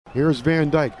Here's Van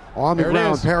Dyke on the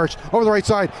ground. Parrish over the right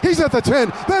side. He's at the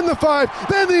 10, then the 5,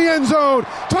 then the end zone.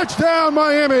 Touchdown,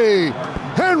 Miami.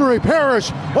 Henry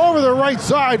Parrish over the right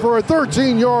side for a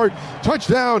 13-yard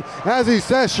touchdown as he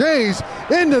sachets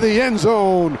into the end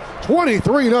zone.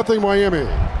 23-0 Miami.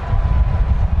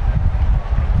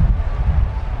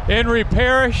 Henry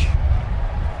Parrish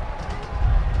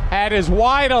had as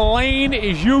wide a lane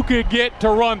as you could get to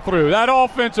run through. That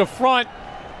offensive front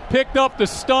picked up the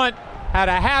stunt, had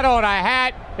a hat on a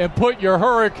hat, and put your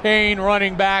hurricane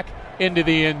running back into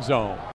the end zone.